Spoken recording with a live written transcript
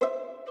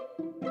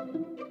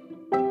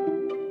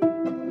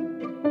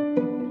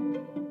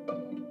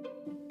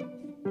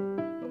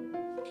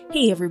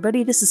Hey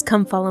everybody, this is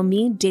Come Follow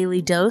Me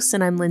Daily Dose,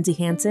 and I'm Lindsay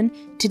Hansen.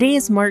 Today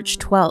is March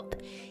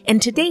 12th,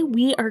 and today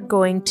we are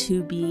going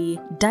to be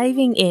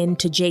diving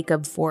into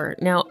Jacob 4.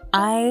 Now,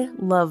 I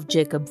love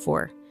Jacob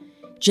 4.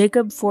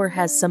 Jacob 4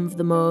 has some of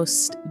the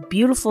most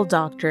beautiful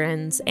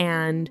doctrines,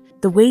 and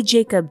the way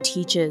Jacob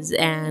teaches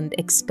and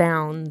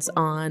expounds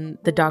on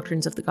the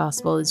doctrines of the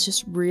gospel is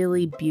just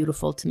really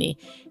beautiful to me.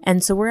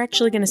 And so we're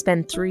actually going to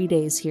spend 3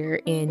 days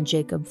here in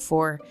Jacob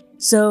 4.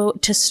 So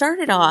to start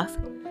it off,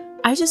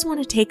 I just want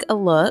to take a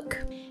look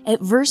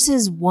at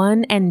verses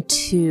 1 and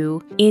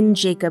 2 in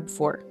Jacob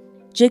 4.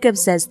 Jacob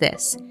says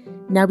this,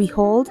 "Now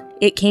behold,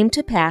 it came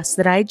to pass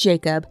that I,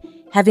 Jacob,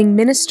 having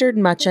ministered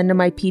much unto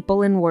my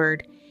people in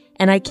word,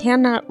 and I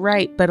cannot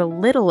write but a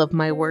little of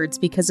my words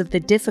because of the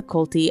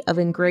difficulty of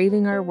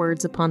engraving our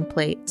words upon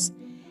plates.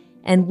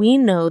 And we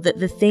know that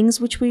the things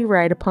which we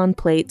write upon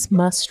plates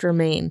must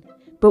remain.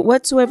 But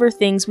whatsoever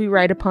things we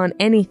write upon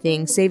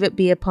anything, save it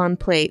be upon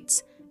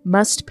plates,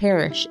 must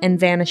perish and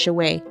vanish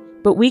away.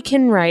 But we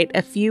can write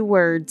a few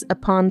words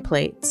upon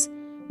plates,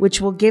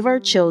 which will give our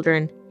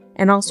children,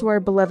 and also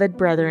our beloved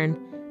brethren,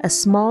 a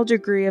small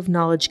degree of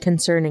knowledge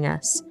concerning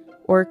us,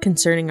 or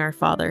concerning our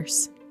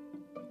fathers."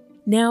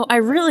 Now, I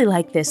really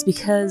like this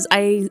because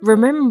I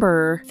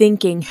remember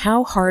thinking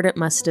how hard it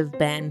must have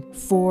been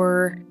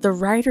for the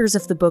writers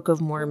of the Book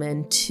of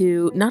Mormon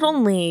to not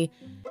only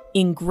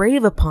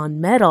engrave upon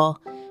metal,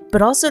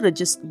 but also to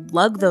just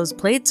lug those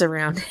plates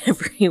around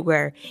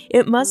everywhere.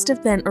 It must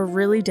have been a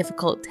really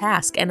difficult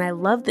task, and I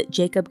love that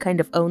Jacob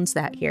kind of owns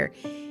that here.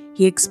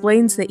 He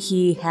explains that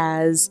he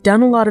has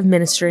done a lot of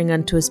ministering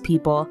unto his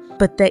people,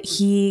 but that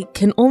he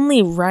can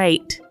only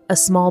write a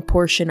small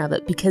portion of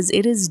it because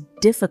it is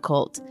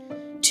difficult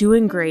to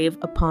engrave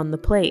upon the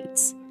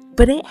plates.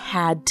 But it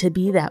had to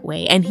be that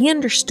way, and he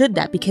understood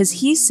that because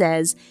he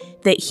says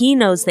that he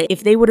knows that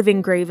if they would have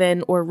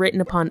engraven or written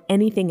upon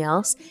anything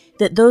else,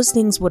 that those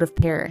things would have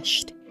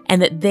perished,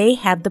 and that they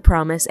had the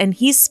promise. And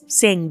he's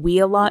saying we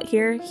a lot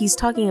here. He's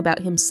talking about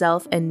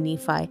himself and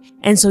Nephi.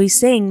 And so he's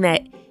saying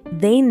that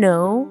they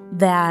know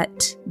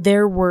that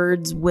their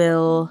words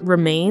will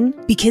remain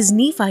because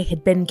Nephi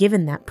had been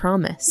given that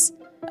promise.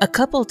 A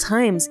couple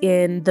times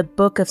in the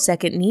book of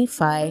 2nd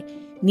Nephi,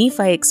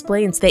 Nephi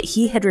explains that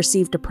he had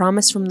received a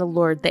promise from the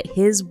Lord that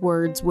his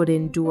words would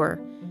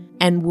endure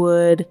and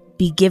would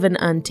be given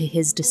unto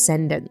his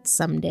descendants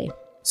someday.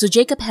 So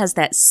Jacob has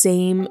that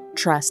same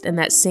trust and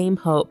that same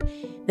hope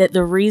that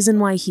the reason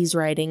why he's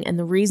writing and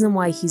the reason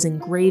why he's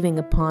engraving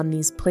upon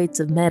these plates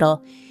of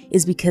metal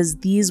is because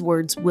these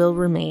words will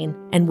remain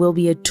and will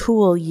be a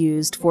tool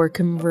used for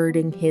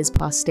converting his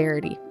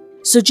posterity.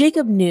 So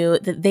Jacob knew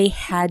that they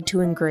had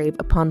to engrave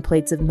upon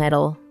plates of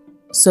metal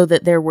so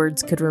that their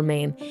words could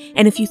remain.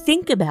 And if you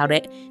think about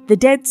it, the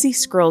Dead Sea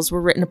Scrolls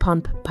were written upon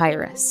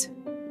papyrus,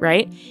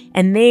 right?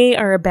 And they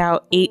are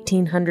about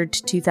 1800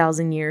 to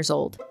 2000 years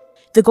old.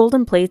 The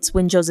golden plates,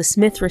 when Joseph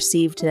Smith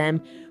received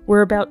them,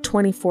 were about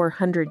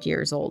 2400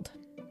 years old.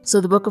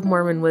 So the Book of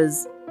Mormon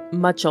was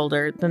much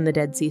older than the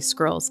Dead Sea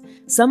Scrolls.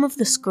 Some of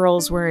the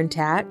scrolls were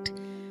intact,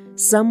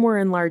 some were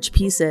in large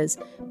pieces,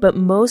 but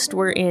most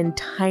were in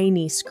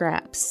tiny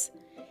scraps.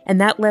 And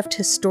that left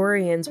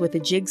historians with a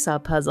jigsaw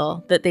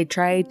puzzle that they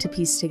tried to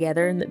piece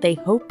together and that they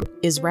hope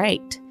is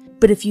right.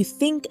 But if you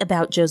think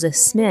about Joseph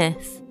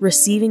Smith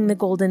receiving the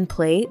golden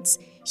plates,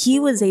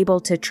 he was able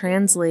to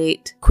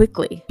translate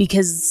quickly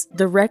because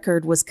the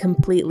record was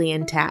completely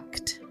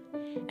intact.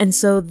 And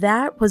so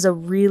that was a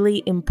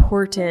really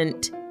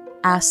important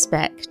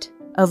aspect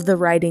of the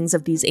writings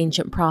of these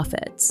ancient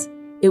prophets.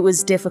 It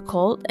was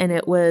difficult and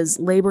it was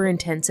labor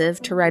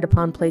intensive to write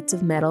upon plates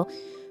of metal,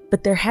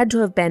 but there had to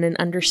have been an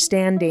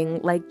understanding,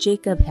 like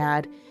Jacob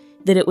had,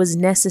 that it was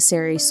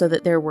necessary so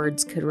that their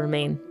words could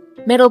remain.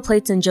 Metal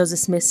plates in Joseph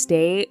Smith's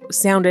day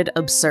sounded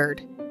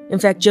absurd. In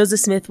fact, Joseph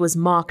Smith was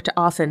mocked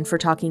often for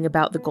talking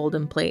about the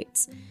golden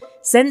plates.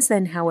 Since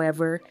then,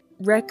 however,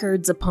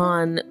 records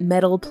upon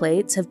metal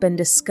plates have been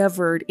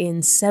discovered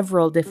in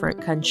several different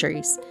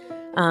countries.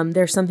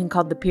 There's something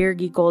called the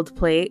Pyrgi gold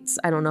plates.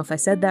 I don't know if I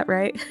said that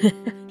right.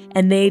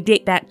 And they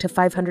date back to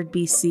 500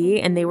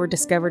 BC, and they were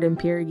discovered in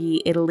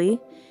Pyrgi, Italy.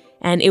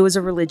 And it was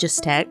a religious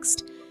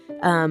text.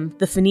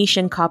 The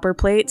Phoenician copper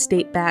plates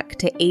date back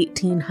to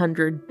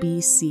 1800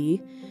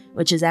 BC,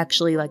 which is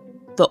actually like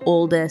the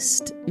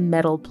oldest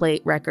metal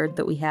plate record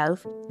that we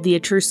have. The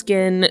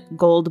Etruscan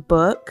gold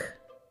book,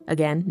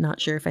 again, not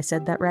sure if I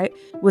said that right,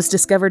 was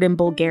discovered in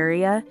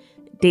Bulgaria,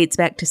 dates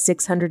back to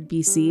 600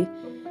 BC.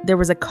 There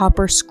was a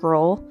copper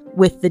scroll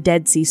with the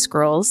Dead Sea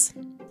Scrolls,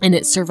 and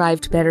it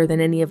survived better than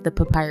any of the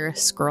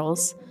papyrus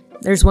scrolls.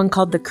 There's one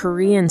called the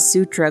Korean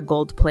Sutra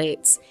gold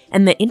plates,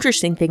 and the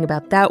interesting thing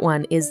about that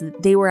one is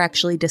that they were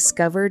actually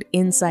discovered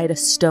inside a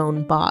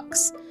stone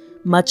box,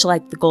 much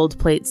like the gold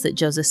plates that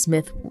Joseph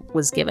Smith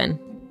was given.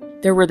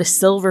 There were the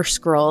silver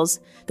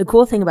scrolls. The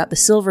cool thing about the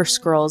silver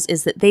scrolls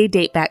is that they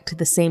date back to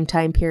the same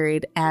time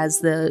period as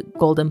the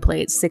golden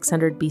plates,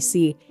 600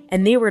 BC,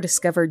 and they were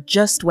discovered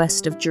just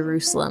west of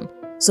Jerusalem.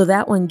 So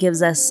that one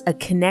gives us a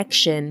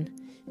connection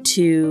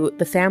to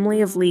the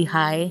family of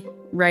Lehi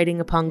writing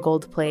upon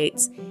gold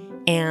plates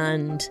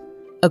and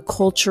a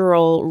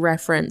cultural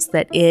reference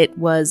that it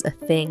was a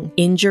thing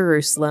in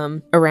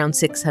Jerusalem around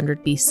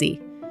 600 BC.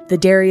 The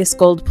Darius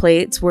gold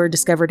plates were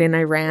discovered in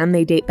Iran.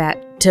 They date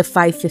back to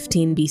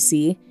 515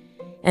 BC.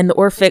 And the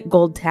Orphic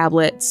gold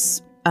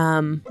tablets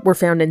were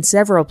found in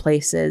several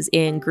places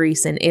in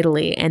Greece and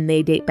Italy, and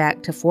they date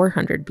back to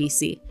 400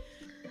 BC.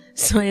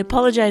 So I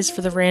apologize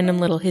for the random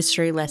little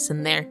history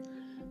lesson there.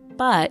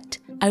 But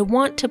I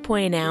want to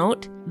point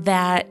out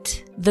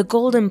that the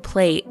golden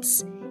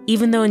plates,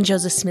 even though in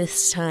Joseph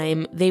Smith's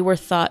time they were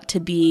thought to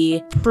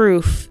be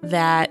proof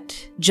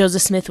that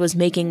Joseph Smith was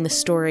making the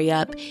story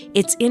up,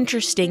 it's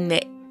interesting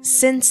that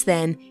since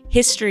then,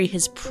 history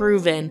has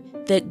proven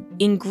that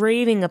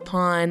engraving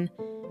upon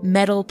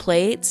metal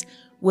plates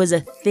was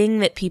a thing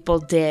that people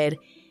did,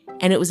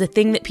 and it was a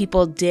thing that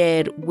people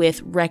did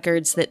with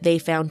records that they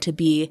found to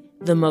be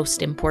the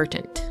most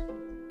important.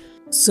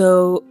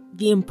 So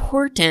the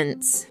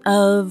importance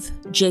of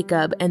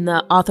Jacob and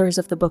the authors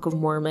of the Book of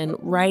Mormon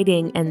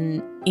writing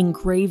and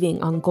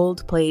engraving on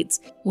gold plates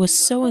was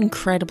so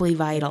incredibly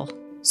vital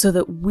so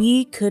that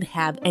we could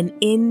have an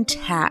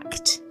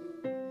intact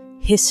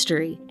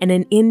history and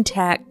an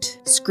intact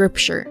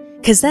scripture.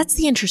 Because that's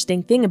the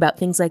interesting thing about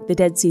things like the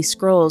Dead Sea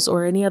Scrolls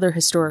or any other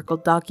historical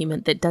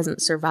document that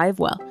doesn't survive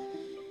well.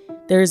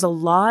 There's a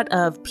lot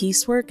of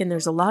piecework and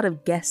there's a lot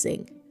of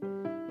guessing.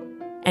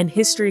 And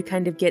history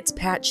kind of gets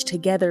patched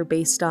together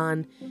based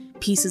on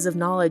pieces of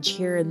knowledge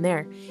here and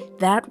there.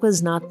 That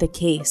was not the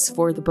case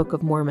for the Book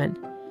of Mormon.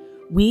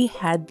 We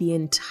had the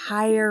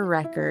entire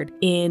record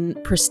in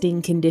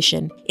pristine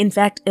condition. In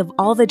fact, of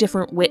all the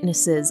different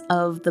witnesses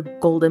of the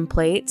golden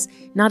plates,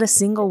 not a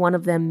single one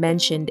of them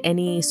mentioned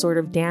any sort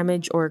of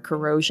damage or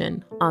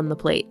corrosion on the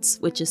plates,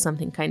 which is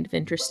something kind of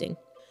interesting.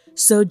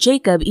 So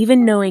Jacob,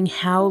 even knowing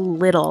how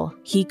little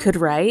he could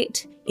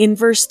write, in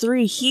verse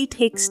 3, he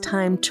takes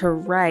time to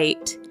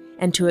write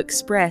and to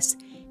express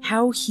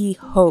how he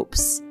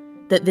hopes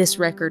that this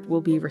record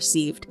will be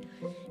received.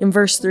 In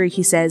verse 3,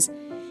 he says,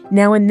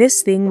 "Now in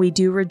this thing we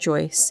do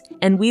rejoice,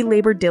 and we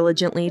labor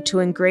diligently to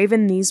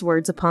engraven these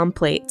words upon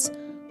plates,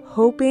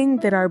 hoping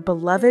that our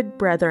beloved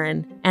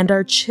brethren and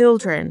our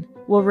children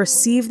will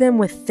receive them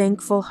with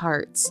thankful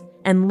hearts,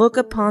 and look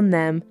upon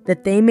them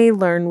that they may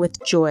learn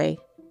with joy."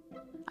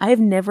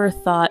 I've never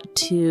thought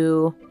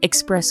to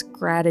express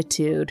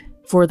gratitude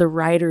for the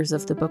writers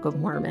of the Book of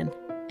Mormon.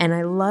 And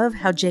I love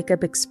how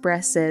Jacob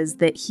expresses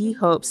that he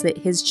hopes that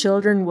his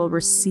children will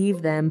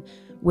receive them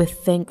with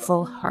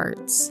thankful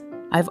hearts.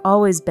 I've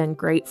always been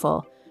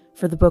grateful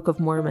for the Book of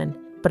Mormon,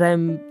 but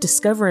I'm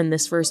discovering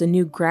this verse a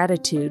new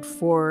gratitude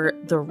for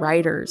the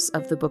writers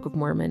of the Book of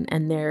Mormon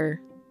and their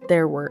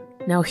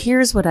work. Now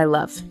here's what I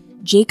love.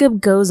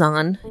 Jacob goes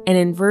on, and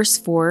in verse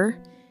 4,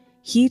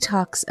 he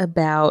talks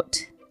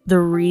about the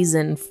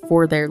reason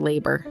for their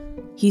labor.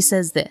 He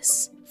says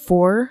this,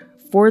 For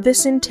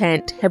this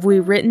intent have we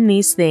written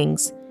these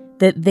things,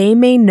 that they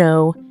may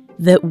know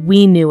that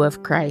we knew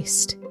of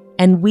Christ,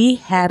 and we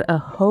had a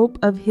hope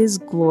of his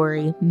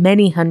glory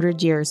many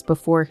 100 years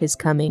before his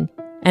coming.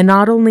 And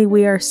not only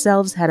we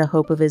ourselves had a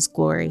hope of his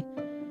glory,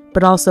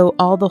 but also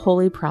all the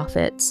holy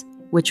prophets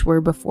which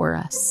were before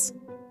us.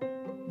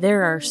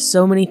 There are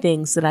so many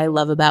things that I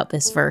love about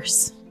this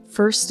verse.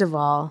 First of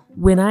all,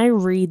 when I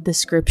read the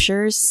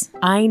scriptures,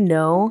 I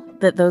know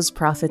that those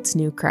prophets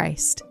knew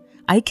Christ.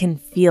 I can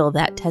feel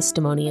that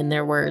testimony in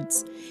their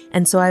words.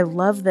 And so I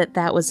love that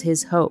that was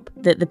his hope,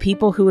 that the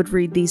people who would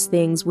read these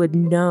things would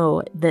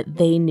know that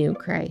they knew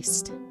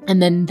Christ.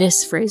 And then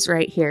this phrase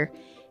right here,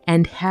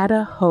 and had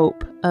a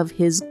hope of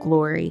his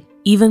glory.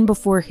 Even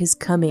before his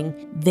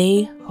coming,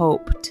 they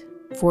hoped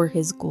for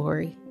his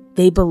glory.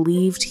 They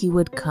believed he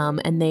would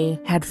come, and they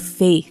had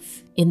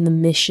faith in the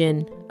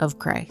mission of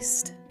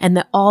Christ. And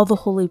that all the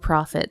holy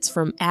prophets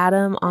from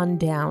Adam on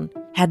down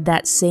had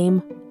that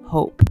same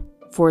hope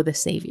for the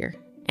Savior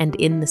and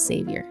in the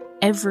Savior.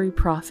 Every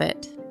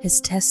prophet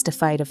has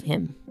testified of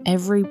him.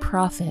 Every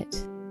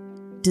prophet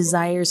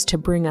desires to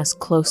bring us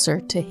closer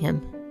to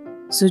him.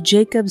 So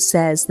Jacob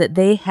says that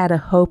they had a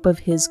hope of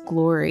his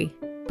glory.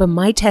 But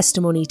my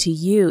testimony to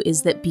you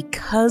is that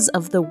because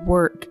of the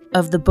work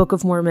of the Book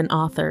of Mormon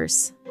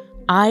authors,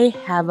 I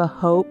have a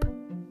hope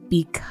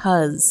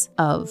because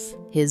of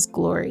his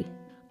glory.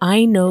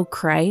 I know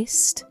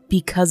Christ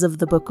because of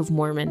the Book of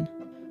Mormon.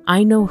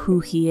 I know who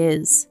he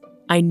is.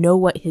 I know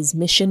what his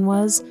mission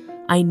was.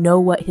 I know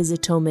what his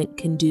atonement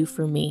can do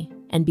for me.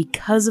 And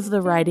because of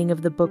the writing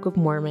of the Book of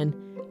Mormon,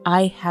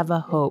 I have a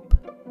hope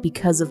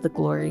because of the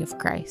glory of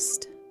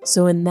Christ.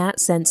 So in that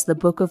sense, the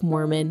Book of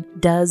Mormon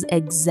does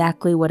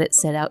exactly what it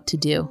set out to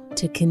do,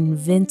 to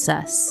convince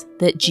us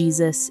that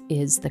Jesus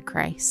is the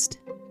Christ.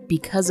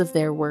 Because of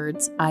their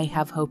words, I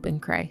have hope in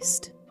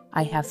Christ.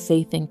 I have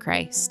faith in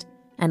Christ,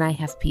 and I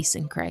have peace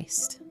in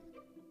Christ.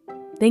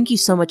 Thank you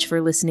so much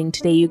for listening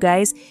today, you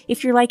guys.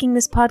 If you're liking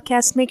this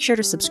podcast, make sure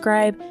to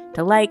subscribe,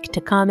 to like, to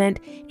comment,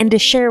 and to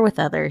share with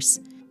others.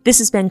 This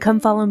has been Come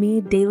Follow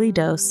Me Daily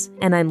Dose,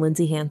 and I'm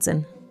Lindsay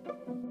Hansen.